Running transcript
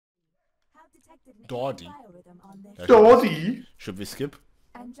Dordy. Dordy? Should we skip?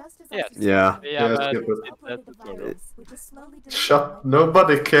 Yes. Yeah. Yeah, skip it. Shut.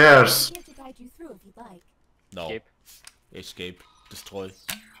 Nobody cares. No. Skip. Escape. Destroy.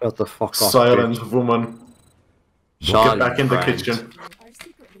 Shut the fuck up. Silent bitch. woman. Charlie, Get back in the friend. kitchen.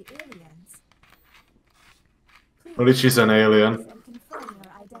 At least she's an alien.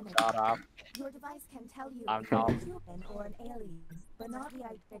 Shut up. Your device can tell you I'm if you're a not. human or an alien, but not the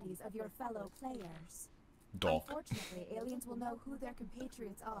identities of your fellow players. Dog. Unfortunately, aliens will know who their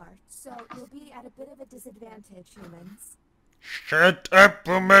compatriots are, so you'll be at a bit of a disadvantage, humans. Shut up,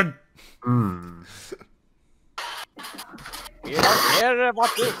 woman! Hmm. We don't hear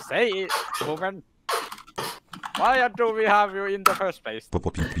what you say, woman. Why do we have you in the first place?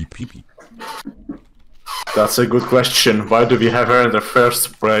 That's a good question. Why do we have her in the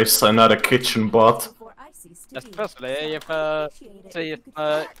first place and not a kitchen bot? Especially if, simply,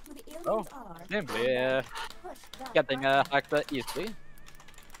 getting hacked easily.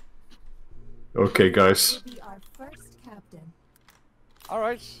 Okay, guys.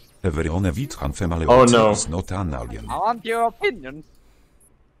 Alright. Oh no. Is not an alien. I want your opinion.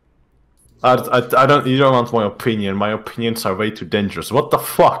 I don't. You don't want my opinion. My opinions are way too dangerous. What the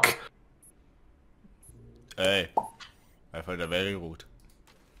fuck? Hey. I find that very rude.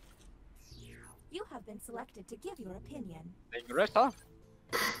 You have been selected to give your opinion. Ingressa.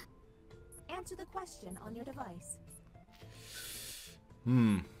 Answer the question on your device.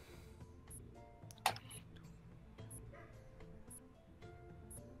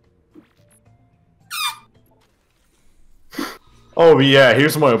 Oh yeah,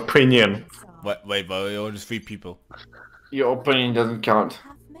 here's my opinion. Wait, only 3 people. Your opinion doesn't count.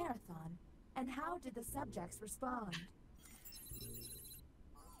 Half marathon. And how did the subjects respond?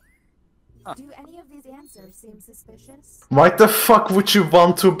 Do any of these answers seem suspicious? Why the fuck would you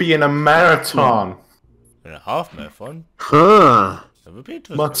want to be in a marathon? In a half marathon? Huh. That would be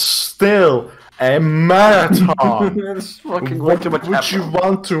interesting. But still, a marathon. There's fucking way What too much would you effort.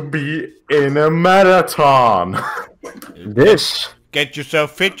 want to be in a marathon? This. Get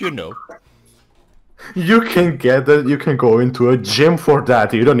yourself fit, you know. You can get it. You can go into a gym for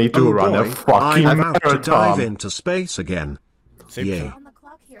that. You don't need to run a fucking I'm about to dive marathon. into space again. Yay. On the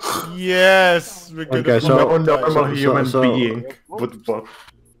clock here. Yes, we're gonna Okay, so- No normal human so- being would.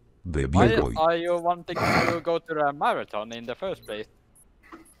 Baby Why boy. are you wanting to go to the marathon in the first place?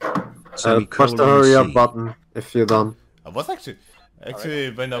 Press the hurry up button if you're done. I was actually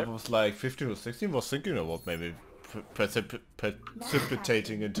when I was like 15 or 16, was thinking about maybe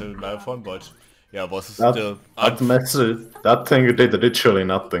precipitating into the marathon, but yeah, I was still That thing did literally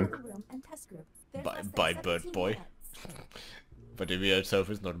nothing. Room and test group. Their by test by takes bird 17 boy. minutes. But the VR itself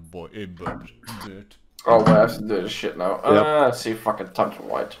is not a boy, a bird. Oh, we have to do this shit now. Let's see if I can touch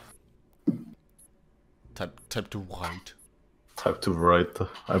white. Type to white. Type to write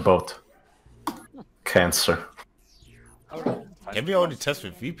about cancer. Can we only test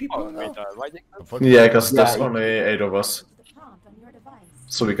with 3 people Oh, now? wait, right? Yeah, because there's Yeah. only 8 of us, The prompt on your device.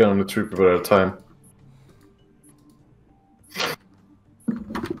 so we can only 3 people at a time.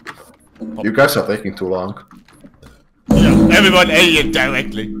 You guys are taking too long. Yeah, everyone alien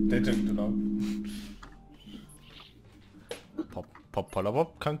directly. They took too long. Pop,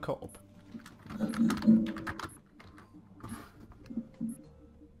 kan op.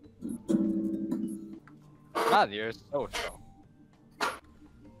 God, you're so slow.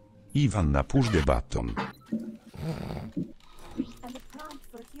 Ivan, push the button. And the prompt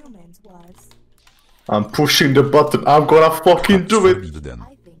for humans was, I'm pushing the button. I'm gonna fucking do it. Then.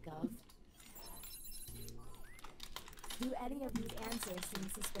 I think of. Do any of these answers seem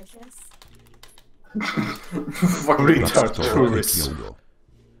suspicious? Retard tourists.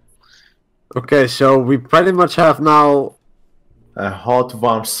 Okay, so we pretty much have now. A hot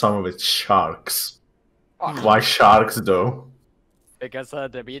warm summer with sharks. Why sharks though? Because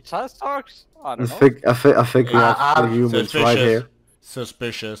the beach has sharks? I I don't know. think we have the humans right here.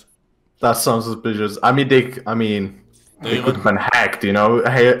 Suspicious. That sounds suspicious. I mean, they could even- have been hacked, you know?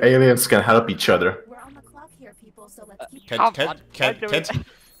 Aliens can help each other. We're on the clock here, people, so let's keep Can't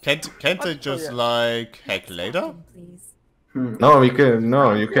they just like hack later? please. No, you can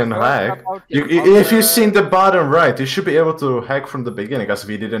hack. If you've seen the bottom right, you should be able to hack from the beginning, because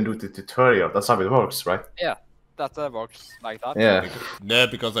we didn't do the tutorial. That's how it works, right? Yeah, that works like that. Yeah. No,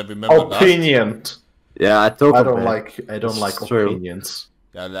 because I remember Opinion. Yeah, I took I a don't bit. like It's true. opinions.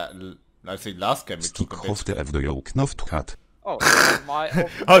 I think last game we took a bit. Hoofde FDO knofd gaat. Oh, my...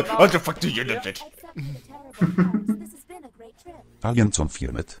 How the fuck do you know that? Except for the terrible parts, this has been a great trip. Alien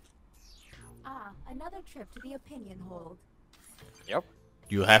confirmed. Ah, another trip to the opinion hold. Yep.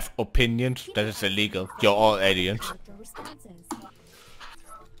 You have opinions? That is illegal. You're all aliens. Character responses.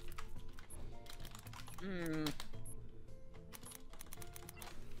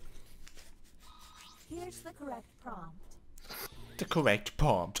 Here's the correct prompt. The correct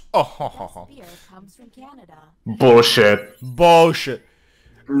prompt. Oh, ho, ho, This ho. beer comes from Canada. Bullshit. Bullshit.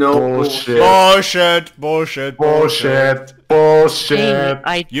 No Bullshit. Bullshit. Bullshit. Bullshit. Bullshit.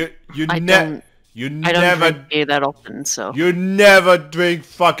 You I never. don't drink beer that often, so. You never drink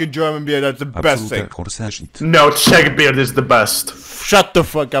fucking German beer. That's the best thing. No, Czech beer is the best. Shut the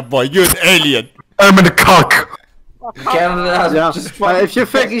fuck up, boy. You're an alien. I'm in the cock. Canada has Yeah. just If you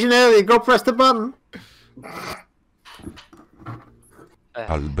think he's an alien, go press the button.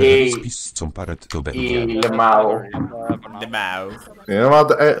 Albert z pizzą paret to będzie. Lemao. The Mao. You know what?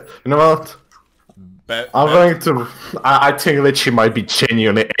 You know what? I'm going to. I think that she might be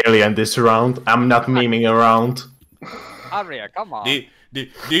genuinely alien this round. I'm not memeing around. Iriya, come on.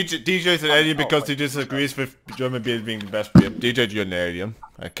 DJ is an alien because he disagrees with German beer being the best beer. DJ, you're an alien.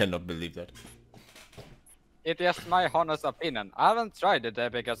 I cannot believe that. It is my honest opinion. I haven't tried it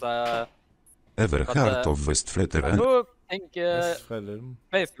because Everhard of I Westfleteren. do think Film.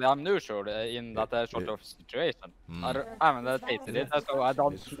 basically I'm neutral in that sort of situation. I haven't tasted it, so I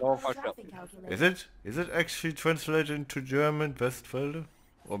don't know for sure. Traffic calculator. Is it actually translated into German, Westfelde?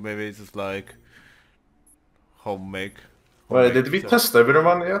 Or maybe it's just like homemade. Wait, did we test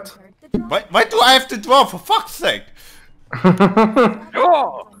everyone yet? Heard the draw. Why do I have to draw, for fuck's sake?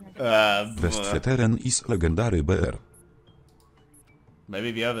 Oh! Westfleteren is legendary beer.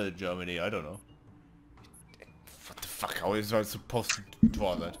 Maybe we have it in Germany, I don't know. What the fuck, how is I supposed to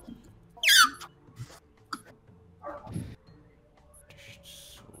draw that?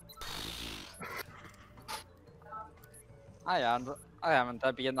 I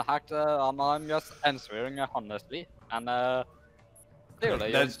haven't been hacked, I'm just answering honestly. And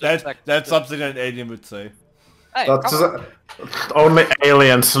clearly That's something an alien would say. Hey, That's come on. only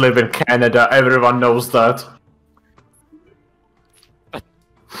aliens live in Canada. Everyone knows that.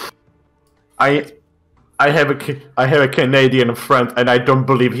 I have a Canadian friend, and I don't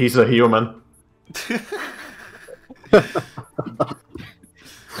believe he's a human.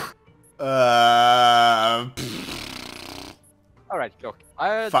 Alright, look.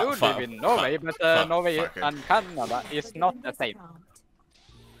 I do live in Norway, but Norway and Canada is not the same. Prompt.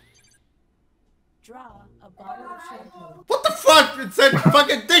 Draw a bottle of shampoo. What the fuck? It said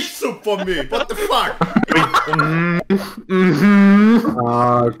fucking dish soup for me. What the fuck?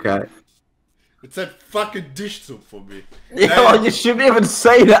 Okay. It said fucking dish soup for me. Yo, you shouldn't even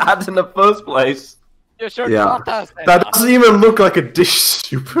say that in the first place. You should Yeah. not have said That doesn't even look like a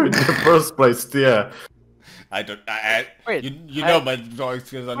dish you put in the first place. Yeah. I don't. Wait, you know my drawing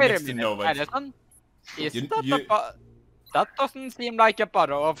skills are Wait a next to minute, nobody. Edison? Is You- that you- that doesn't seem like a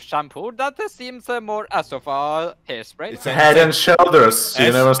bottle of shampoo. That seems more as of a hairspray. It's a Head and shoulders. You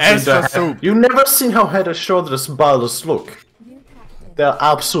S- never seen S for soup. You never seen how head and shoulders bottles look. New captain. They're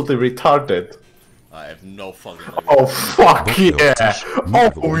absolutely retarded. I have no fucking idea. Oh fuck yeah!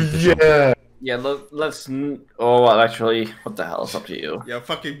 Oh yeah! Yeah, let's. Oh, well, actually, what the hell? It's up to you. Yeah,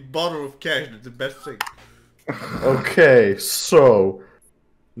 fucking bottle of cash. That's the best thing. Okay, so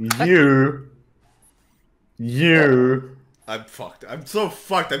you. I'm fucked. I'm so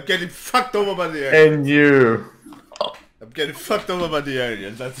fucked. I'm getting fucked over by the aliens. And you. I'm getting fucked over by the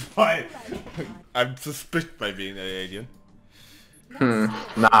aliens. That's why I'm suspicious by being an alien.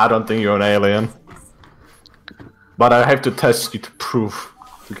 Nah, I don't think you're an alien. But I have to test you to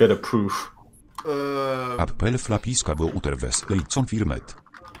get a proof. Appel flapiska bo uterves leidson firmet.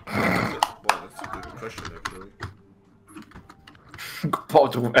 Well, that's a good question actually. Paul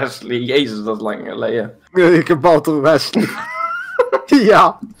Wesley, Jezus, dat is lang geleden. Ik heb Balton West.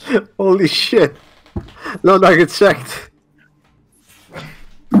 Ja, holy shit. Nou dat je het zegt.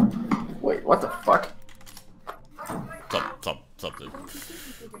 Wait, what the fuck? Something. You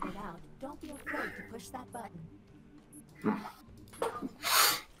figured it out. Don't be afraid to push that button.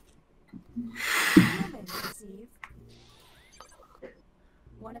 Humans receive.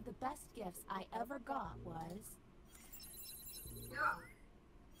 One of the best gifts I ever got was.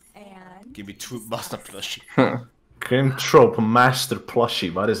 And. Give me two master plushie. Control Master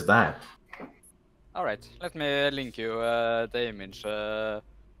Plushie, what is that? Alright, let me link you the image.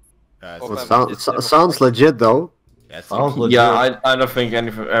 Sounds legit though. Sounds legit. Yeah, I don't think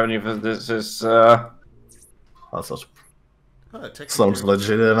any of this is. Sounds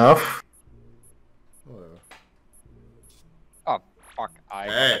legit enough. Oh, fuck. I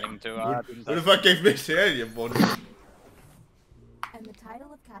Hey, got into who the fuck gave me the alien one? And the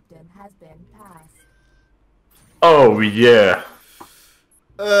title of captain has been passed. Oh yeah.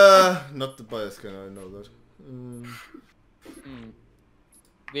 Not the bias scan, I know that.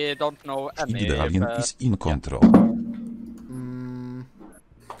 We don't know any. Alien is in control.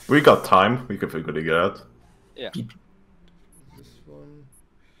 We got time. We can figure it out. Yeah. This one.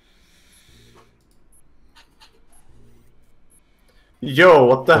 Yo,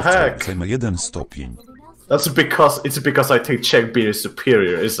 what the heck? Chcemy 1 stopień. That's because I think Czech beer is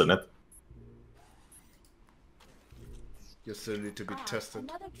superior, isn't it? You still need to be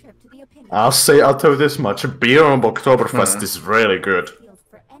tested. I'll tell you this much. Beer on Oktoberfest is really good.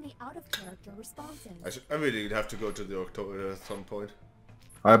 I really have to go to the October at some point.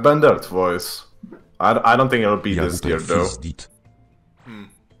 I've been there twice. I don't think it'll be this year though.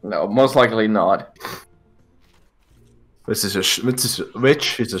 No, most likely not. Which is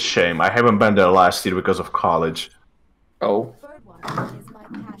a shame. I haven't been there last year because of college. Oh.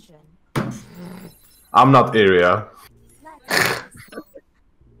 I'm not Iriya.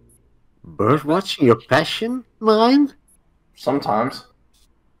 Bird watching your passion, Marijn? Sometimes.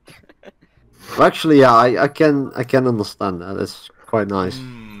 Well, actually, yeah, I can understand that. It's quite nice.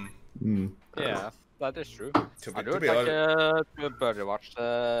 Yeah, that is true. I do to be like to birdie watch.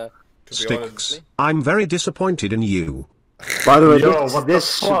 Sticks. I'm very disappointed in you. By the way, Yo,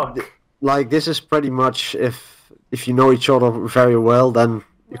 this is pretty much if you know each other very well, then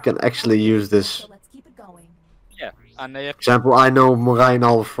you can actually use this. Yeah, and For example, I know Marijn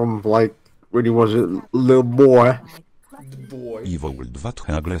al from like when he was a little boy. Evolved what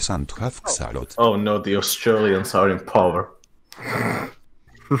Hagles and have Xalot. Oh no, the Australians are in power.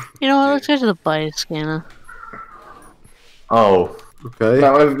 You know what? Let's go to the bias scanner. Oh. Okay.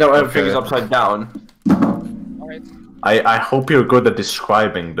 No, everything is upside down. Alright. I hope you're good at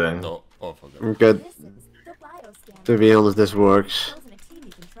describing then. No. Oh, fuck it. I'm good. To be honest, this works.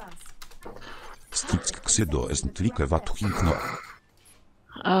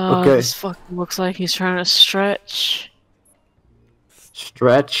 Okay. This fucking looks like he's trying to stretch.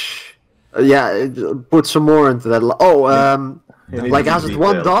 Stretch. Yeah, put some more into that. Like has it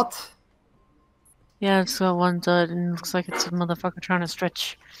one dot? Yeah, it's got 1 dot and it looks like it's a motherfucker trying to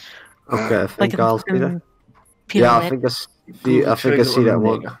stretch. Okay, I think I'll see that. Pirouette. Yeah, I think I see that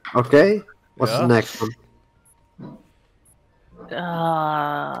one. Okay, what's the next one?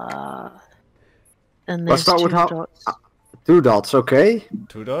 And Let's there's start with 2 how. dots. 2 dots, okay.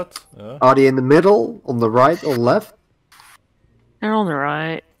 2 dots? Yeah. Are they in the middle, on the right, or left? They're on the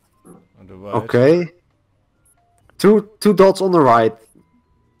right. On the right. Okay. Two dots on the right.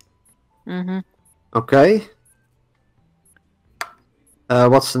 Mm-hmm. Okay.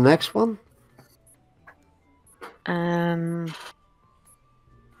 What's the next one?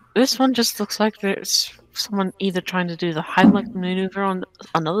 This one just looks like there's someone either trying to do the Heimlich maneuver on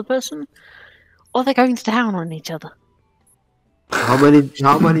another person, or they're going down on each other. How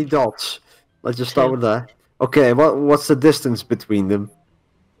many dots? Let's just start with that. Okay, what's the distance between them?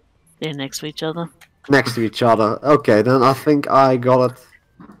 They're next to each other. Next to each other. Okay, then I think I got it.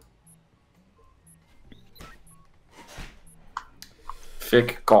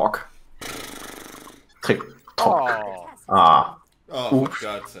 Thick cock. Tick tock. Oh. Ah. Oh, for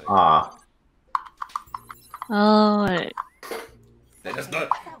God's sake. Ah. Oh, wait.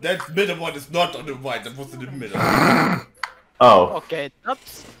 That middle one is not on the right, that was in the middle. Oh. Okay,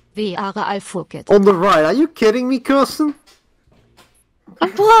 that's... On the right, are you kidding me, Kirsten?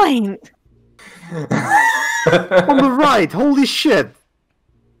 I'm blind! On the right, holy shit!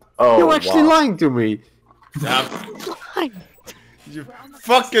 Oh, You're actually lying to me! You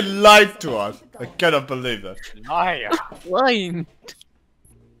fucking lied to us! I cannot believe that. Liar. Blind!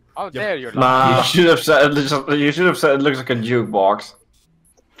 How dare you lie? Nah. You should have said it looks like a jukebox.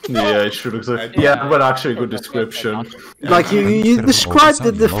 Yeah, it should look like. Yeah, but actually, good description. Like you described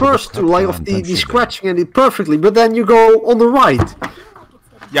the first two, like of the scratching and it perfectly, but then you go on the right.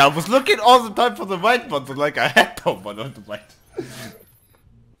 Yeah, I was looking all the time for the right one, but like I had no one on the right.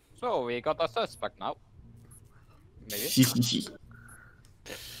 So, we got a suspect now. Maybe.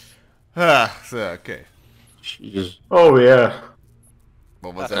 So, okay. Jesus. Oh yeah.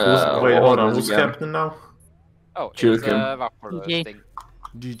 What was that? Wait, hold on. what was Who's it again? captain now? Oh, it's Jukin. Vapor Okay. thing.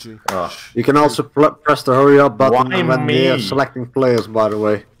 DJ. Ah. You can also press the hurry up button Why when me? they're selecting players, by the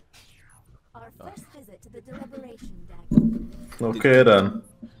way. Our first visit to the deliberation deck. Okay then.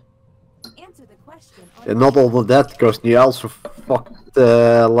 Answer the question. And not all of that, because you also fucked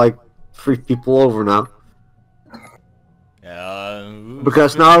like 3 people over now. Yeah.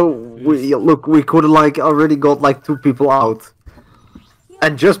 Because now we could have like already got like 2 people out.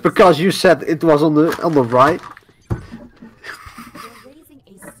 And just because you said it was on the right. You're raising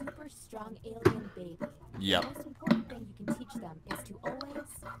a super strong alien baby. Yep. The most important thing you can teach them is to always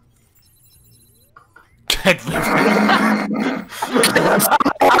head with.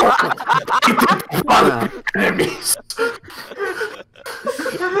 Enemies.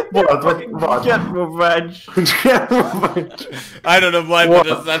 What? Get revenge. Get revenge. I don't know why, but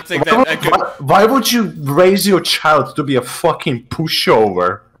there's something that I could... Why would you raise your child to be a fucking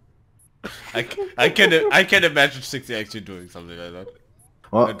pushover? I can imagine 60 actually doing something like that.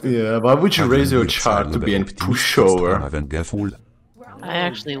 Well, yeah, why would you raise your child to be a pushover? I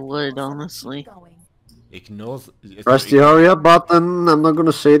actually would, honestly. Ignore... Press the Iriya button. I'm not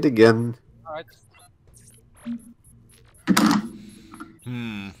gonna say it again. Alright.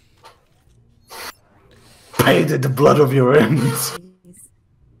 Pay the blood of your enemies.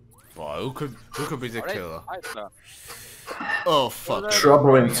 Wow, who could be the killer? Oh fuck.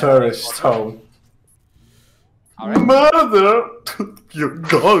 Trouble in tourist town. Mother! You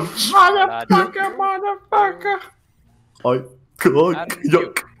god! Motherfucker!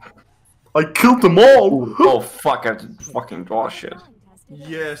 I killed them all! Oh fuck, I have to fucking draw shit.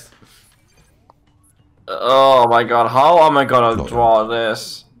 Yes. Oh my god, how am I gonna draw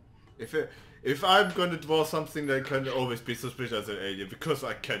this? If I'm gonna draw something, that can always be suspicious as an alien, because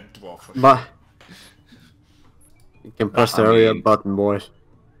I can't draw for But you can press the Iriya button, boys.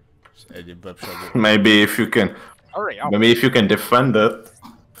 Maybe if you can... Maybe if you can defend it.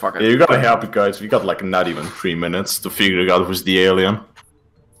 Fuck it. Yeah, you gotta help it, guys. We got like not even 3 minutes to figure out who's the alien.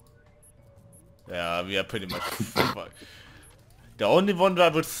 Yeah, we are pretty much fucked. The only one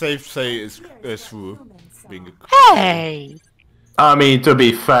that I would say is Wu. Hey! I mean, to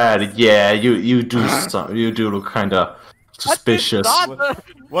be fair, yeah, you do look kinda suspicious.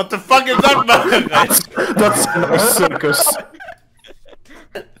 What the fuck is that, man? That's a circus.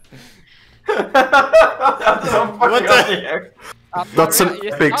 What the? That's an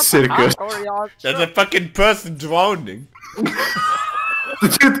epic circus. There's a fucking person drowning.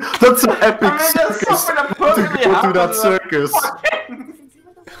 Dude, that's an epic circus. To go to that circus.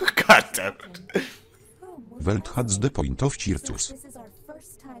 God damn it. Welt has the point of circus. This is our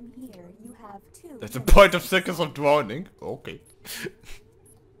first time here. You have 2. There's a point of circus of drowning. Okay.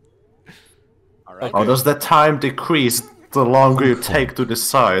 Alright. How does that time decrease the longer you take to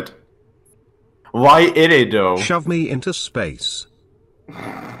decide? Why Iriya though? Shove me into space.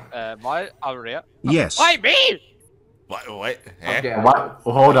 Why Iriya? Yes. Why me? Why? Eh? Okay. Why,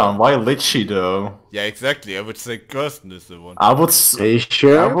 hold on, why Litchi though? Yeah, exactly. I would say Kirsten is the one. I would Are you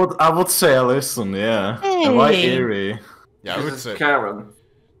sure? I would say Alison, yeah. And why Iriya? Yeah, I would say. Karen.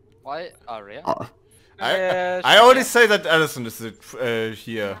 Why Iriya? I only say that Alison is the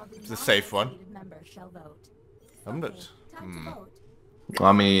the safe one. I'm not.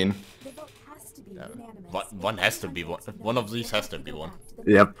 I mean, One has to be one. One of these has to be one.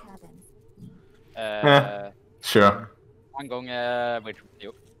 Yep. Sure. I'm going with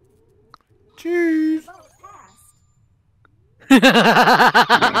you. Cheese.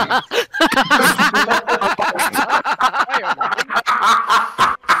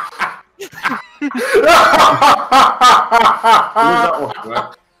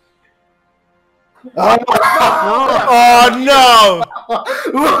 Oh no!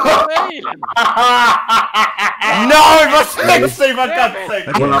 No, it was Stixie, for God's sake!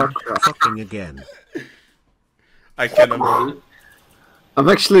 Fucking again. I cannot believe. I'm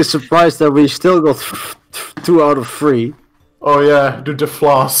actually surprised that we still got 2 out of 3. Oh yeah, do the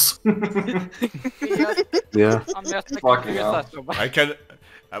floss. Yeah. I'm just Fucking hell. I can.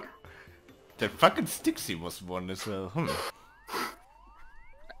 The fucking Stixie was one as well.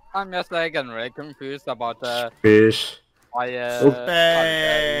 I'm just again really confused about Fish. why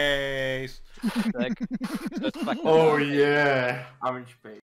Space. like, Oh yeah. I'm in space.